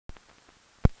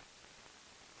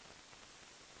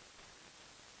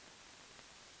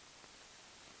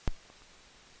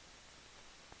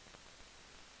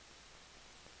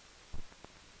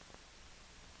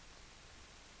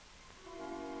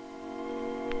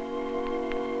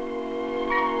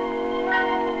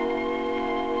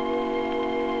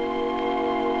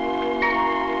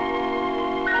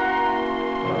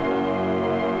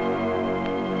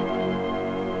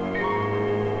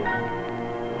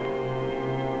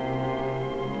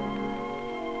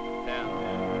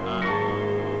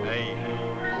9, 8,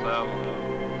 7,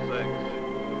 6,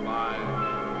 5,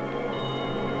 4,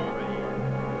 3.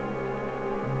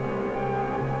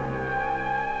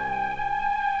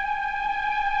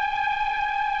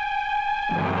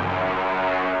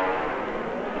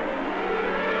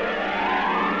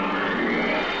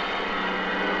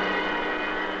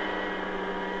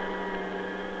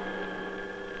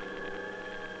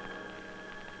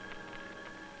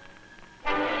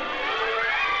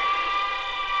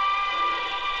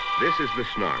 This is the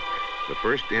SNARK, the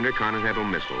first intercontinental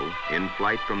missile in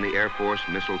flight from the Air Force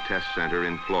Missile Test Center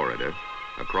in Florida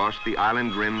across the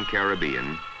island-rimmed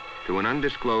Caribbean to an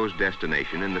undisclosed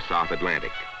destination in the South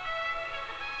Atlantic.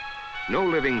 No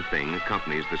living thing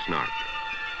accompanies the SNARK.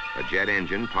 A jet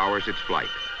engine powers its flight.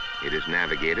 It is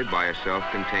navigated by a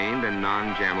self-contained and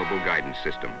non-jammable guidance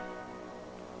system.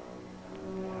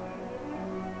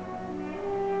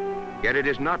 Yet it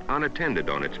is not unattended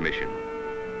on its mission.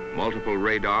 Multiple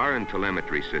radar and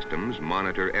telemetry systems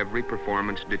monitor every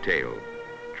performance detail,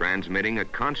 transmitting a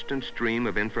constant stream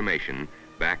of information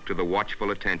back to the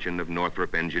watchful attention of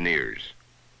Northrop engineers.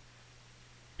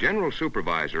 General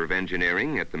Supervisor of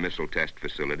Engineering at the Missile Test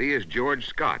Facility is George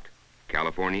Scott,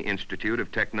 California Institute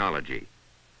of Technology.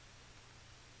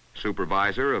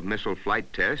 Supervisor of Missile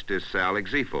Flight Test is Sal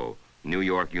Exifo, New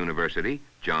York University,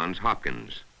 Johns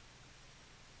Hopkins.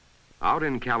 Out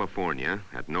in California,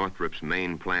 at Northrop's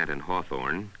main plant in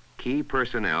Hawthorne, key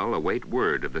personnel await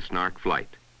word of the SNARK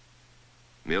flight.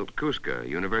 Milt Kuska,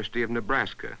 University of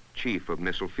Nebraska, Chief of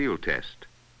Missile Field Test.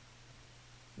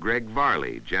 Greg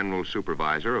Varley, General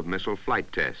Supervisor of Missile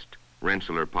Flight Test,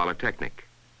 Rensselaer Polytechnic.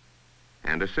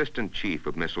 And Assistant Chief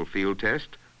of Missile Field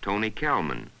Test, Tony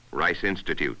Kalman, Rice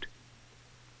Institute.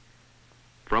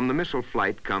 From the missile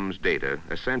flight comes data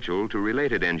essential to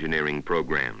related engineering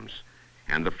programs,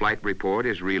 and the flight report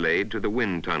is relayed to the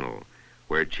wind tunnel,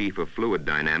 where Chief of Fluid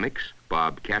Dynamics,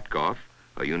 Bob Katkoff,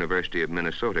 a University of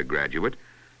Minnesota graduate,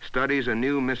 studies a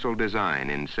new missile design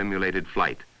in simulated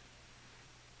flight.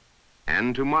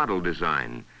 And to model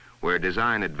design, where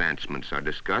design advancements are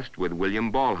discussed with William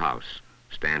Ballhaus,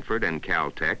 Stanford and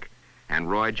Caltech,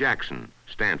 and Roy Jackson,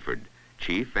 Stanford,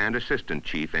 Chief and Assistant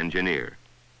Chief Engineer.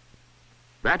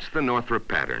 That's the Northrop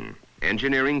pattern,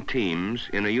 engineering teams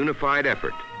in a unified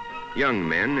effort. Young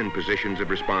men in positions of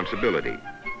responsibility,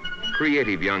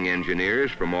 creative young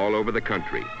engineers from all over the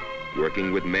country,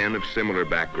 working with men of similar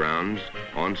backgrounds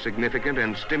on significant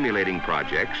and stimulating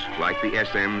projects like the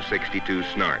SM-62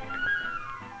 SNARK.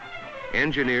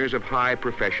 Engineers of high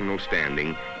professional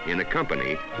standing in a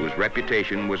company whose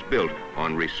reputation was built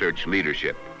on research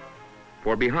leadership.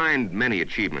 For behind many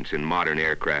achievements in modern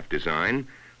aircraft design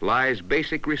lies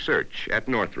basic research at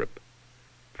Northrop.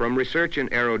 From research in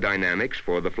aerodynamics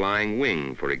for the flying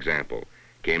wing, for example,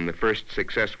 came the first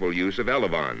successful use of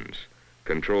elevons,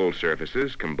 control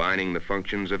surfaces combining the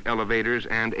functions of elevators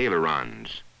and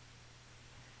ailerons.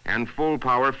 And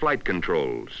full-power flight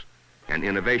controls, an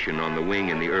innovation on the wing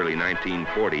in the early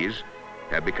 1940s,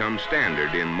 have become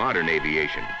standard in modern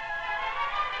aviation.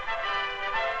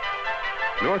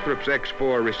 Northrop's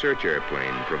X-4 research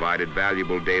airplane provided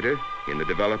valuable data in the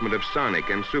development of sonic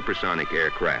and supersonic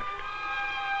aircraft.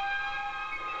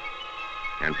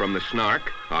 And from the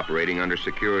SNARK, operating under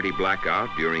security blackout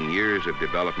during years of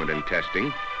development and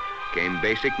testing, came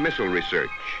basic missile research,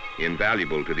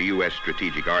 invaluable to the U.S.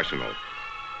 strategic arsenal.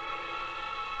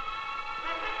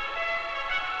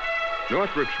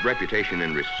 Northrop's reputation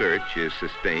in research is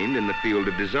sustained in the field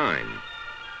of design.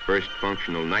 First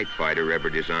functional night fighter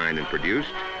ever designed and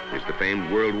produced is the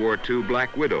famed World War II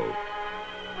Black Widow.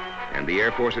 And the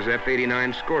Air Force's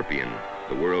F-89 Scorpion,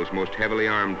 the world's most heavily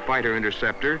armed fighter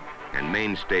interceptor and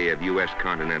mainstay of U.S.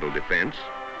 continental defense,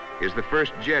 is the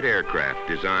first jet aircraft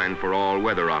designed for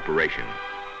all-weather operation.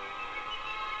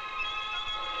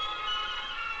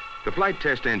 The flight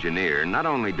test engineer not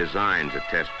only designs a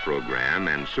test program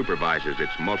and supervises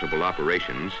its multiple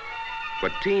operations,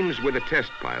 but teams with a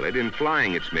test pilot in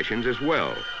flying its missions as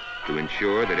well to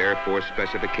ensure that Air Force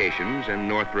specifications and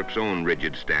Northrop's own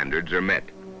rigid standards are met.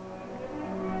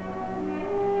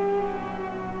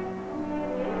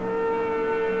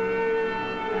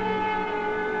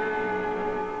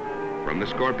 From the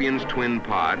Scorpion's twin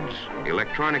pods,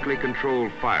 electronically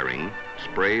controlled firing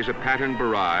sprays a patterned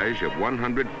barrage of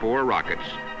 104 rockets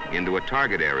into a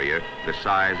target area the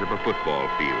size of a football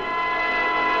field.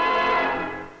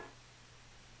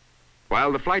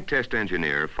 While the flight test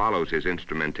engineer follows his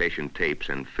instrumentation tapes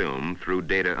and film through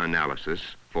data analysis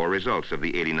for results of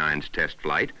the 89's test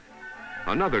flight,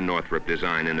 another Northrop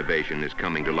design innovation is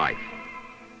coming to life.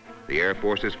 The Air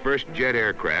Force's first jet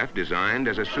aircraft designed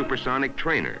as a supersonic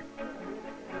trainer.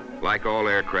 Like all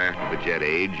aircraft of the jet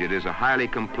age, it is a highly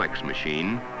complex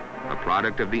machine, a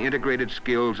product of the integrated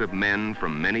skills of men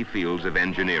from many fields of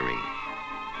engineering.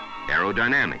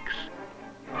 Aerodynamics,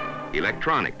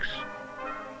 electronics,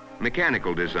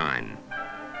 mechanical design,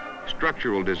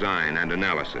 structural design and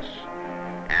analysis,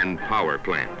 and power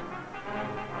plant.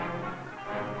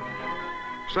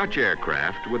 Such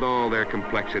aircraft, with all their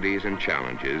complexities and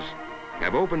challenges,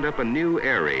 have opened up a new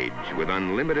air age with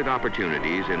unlimited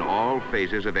opportunities in all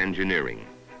phases of engineering.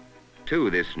 To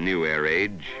this new air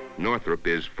age, Northrop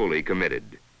is fully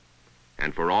committed.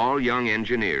 And for all young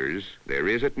engineers, there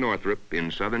is at Northrop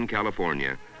in Southern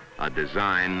California a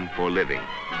design for living.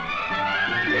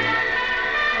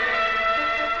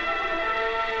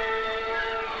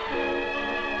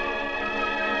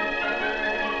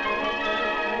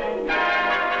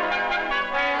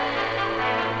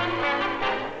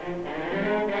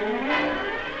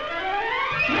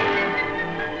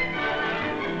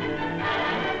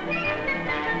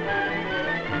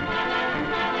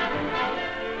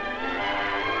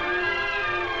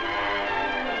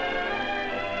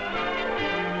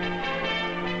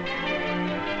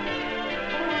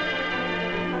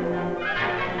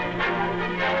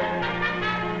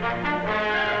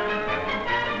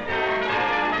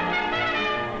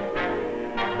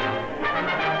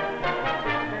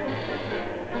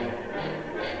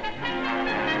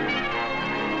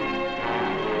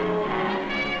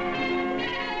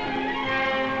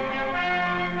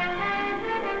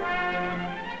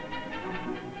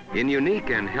 In unique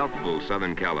and healthful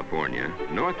Southern California,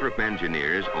 Northrop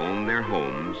engineers own their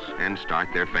homes and start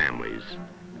their families.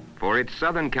 For it's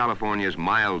Southern California's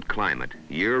mild climate,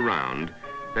 year-round,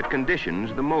 that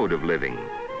conditions the mode of living,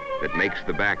 that makes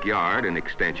the backyard an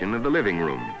extension of the living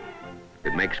room,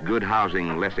 that makes good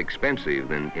housing less expensive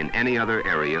than in any other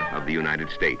area of the United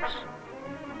States.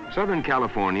 Southern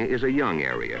California is a young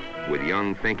area, with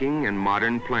young thinking and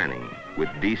modern planning, with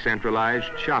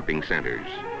decentralized shopping centers.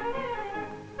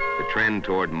 The trend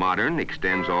toward modern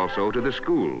extends also to the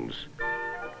schools.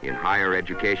 In higher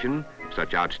education,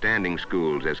 such outstanding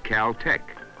schools as Caltech,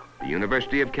 the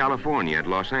University of California at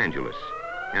Los Angeles,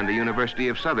 and the University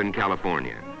of Southern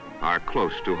California are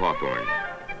close to Hawthorne.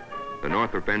 The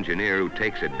Northrop engineer who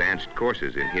takes advanced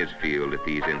courses in his field at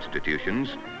these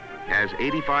institutions has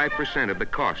 85% of the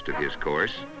cost of his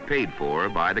course paid for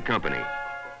by the company.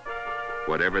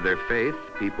 Whatever their faith,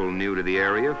 people new to the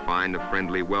area find a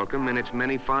friendly welcome in its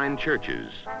many fine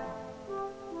churches.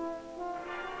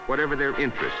 Whatever their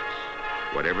interests,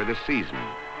 whatever the season,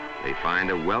 they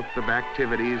find a wealth of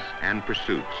activities and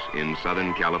pursuits in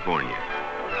Southern California.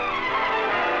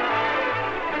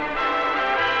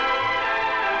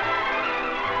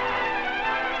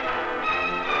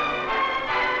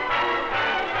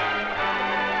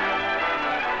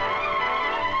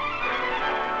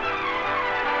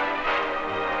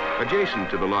 Adjacent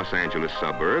to the Los Angeles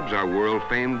suburbs are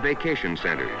world-famed vacation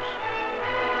centers.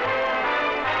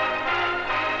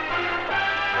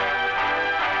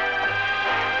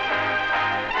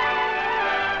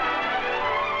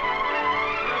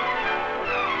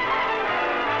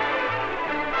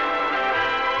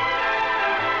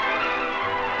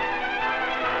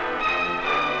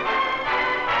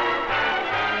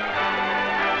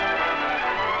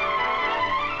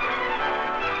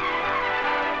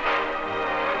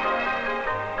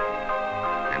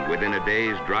 Within a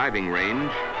day's driving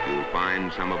range, you'll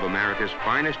find some of America's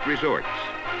finest resorts.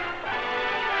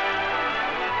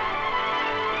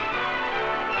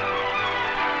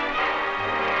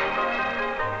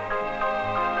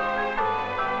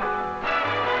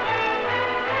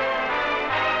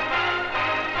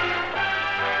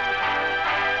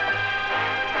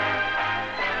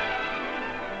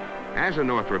 As a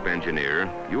Northrop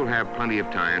engineer, you'll have plenty of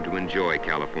time to enjoy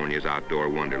California's outdoor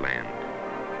wonderland.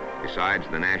 Besides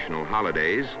the national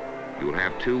holidays, you'll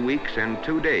have 2 weeks and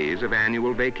 2 days of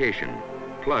annual vacation,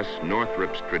 plus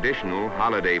Northrop's traditional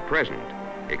holiday present,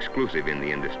 exclusive in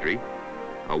the industry,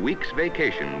 a week's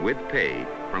vacation with pay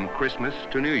from Christmas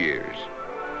to New Year's.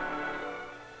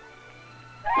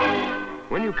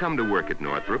 When you come to work at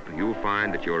Northrop, you'll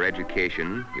find that your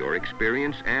education, your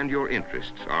experience, and your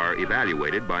interests are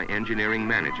evaluated by engineering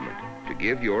management to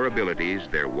give your abilities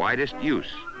their widest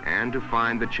use and to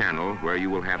find the channel where you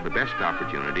will have the best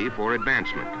opportunity for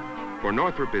advancement. For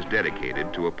Northrop is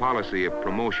dedicated to a policy of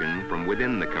promotion from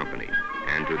within the company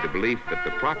and to the belief that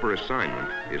the proper assignment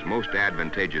is most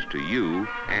advantageous to you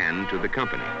and to the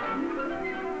company.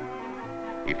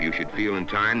 If you should feel in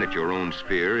time that your own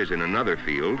sphere is in another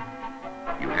field,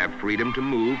 you have freedom to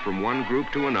move from one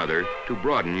group to another to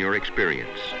broaden your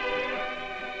experience.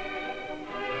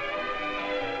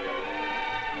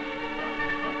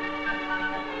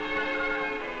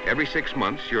 Every 6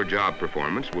 months, your job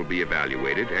performance will be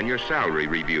evaluated and your salary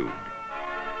reviewed.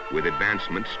 With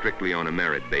advancement strictly on a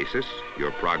merit basis,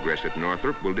 your progress at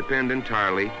Northrop will depend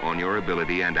entirely on your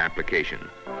ability and application.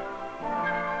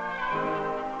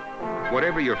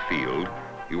 Whatever your field,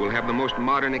 you will have the most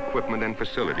modern equipment and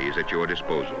facilities at your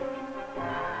disposal.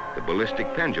 The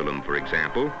ballistic pendulum, for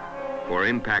example, for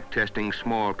impact testing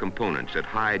small components at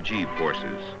high G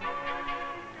forces.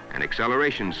 An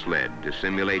acceleration sled to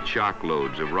simulate shock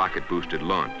loads of rocket-boosted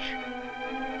launch.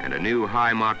 And a new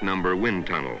high Mach number wind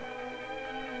tunnel.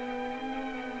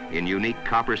 In unique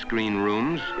copper screen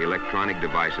rooms, electronic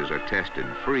devices are tested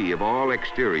free of all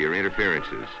exterior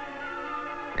interferences.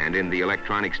 And in the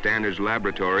Electronic Standards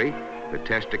Laboratory, the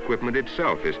test equipment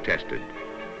itself is tested.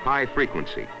 High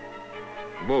frequency,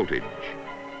 voltage,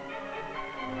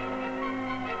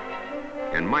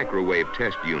 and microwave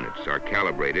test units are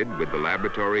calibrated with the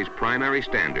laboratory's primary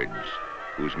standards,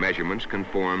 whose measurements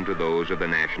conform to those of the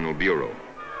National Bureau.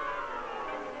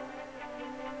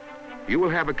 You will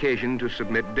have occasion to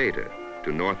submit data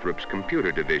to Northrop's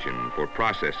computer division for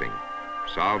processing,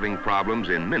 solving problems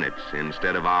in minutes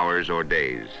instead of hours or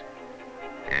days.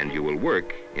 And you will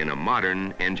work in a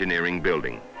modern engineering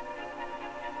building.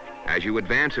 As you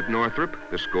advance at Northrop,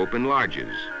 the scope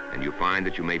enlarges, and you find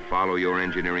that you may follow your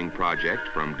engineering project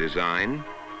from design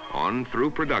on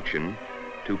through production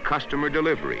to customer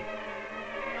delivery.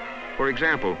 For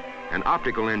example, an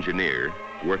optical engineer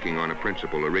working on a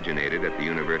principle originated at the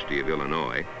University of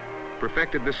Illinois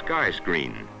perfected the sky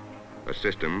screen, a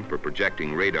system for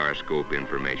projecting radar scope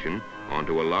information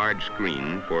onto a large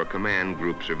screen for command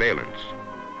group surveillance.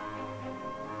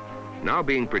 Now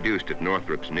being produced at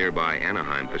Northrop's nearby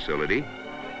Anaheim facility,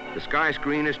 the sky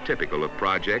screen is typical of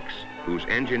projects whose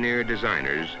engineer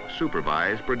designers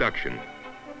supervise production.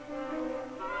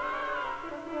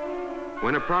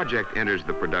 When a project enters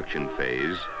the production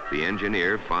phase, the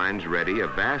engineer finds ready a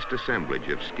vast assemblage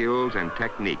of skills and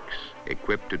techniques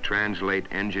equipped to translate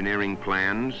engineering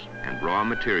plans and raw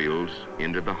materials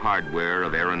into the hardware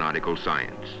of aeronautical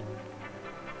science.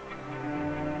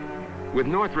 With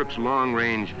Northrop's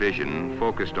long-range vision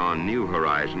focused on new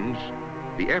horizons,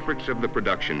 the efforts of the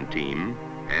production team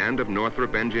and of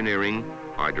Northrop Engineering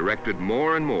are directed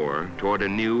more and more toward a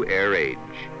new air age.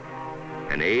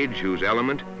 An age whose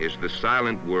element is the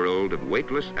silent world of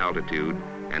weightless altitude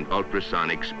and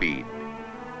ultrasonic speed.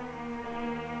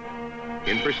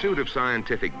 In pursuit of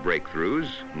scientific breakthroughs,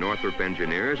 Northrop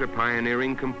engineers are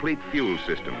pioneering complete fuel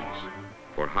systems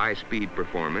for high-speed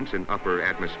performance in upper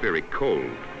atmospheric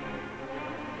cold.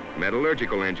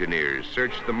 Metallurgical engineers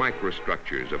search the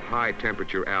microstructures of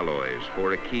high-temperature alloys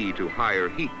for a key to higher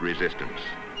heat resistance.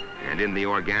 And in the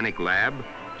organic lab,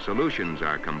 solutions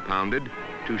are compounded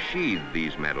to sheathe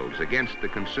these metals against the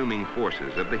consuming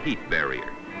forces of the heat barrier.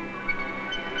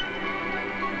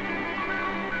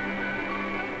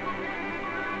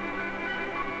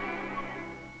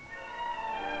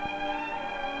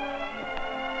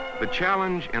 The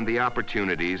challenge and the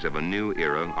opportunities of a new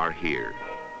era are here,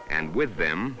 and with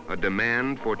them, a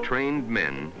demand for trained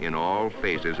men in all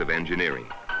phases of engineering.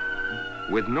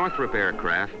 With Northrop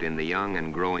Aircraft in the young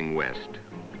and growing West,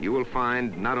 you will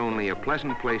find not only a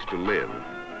pleasant place to live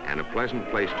and a pleasant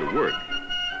place to work,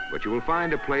 but you will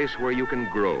find a place where you can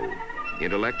grow,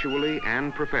 intellectually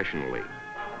and professionally,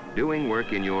 doing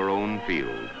work in your own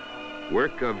field,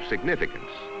 work of significance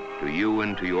to you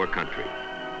and to your country.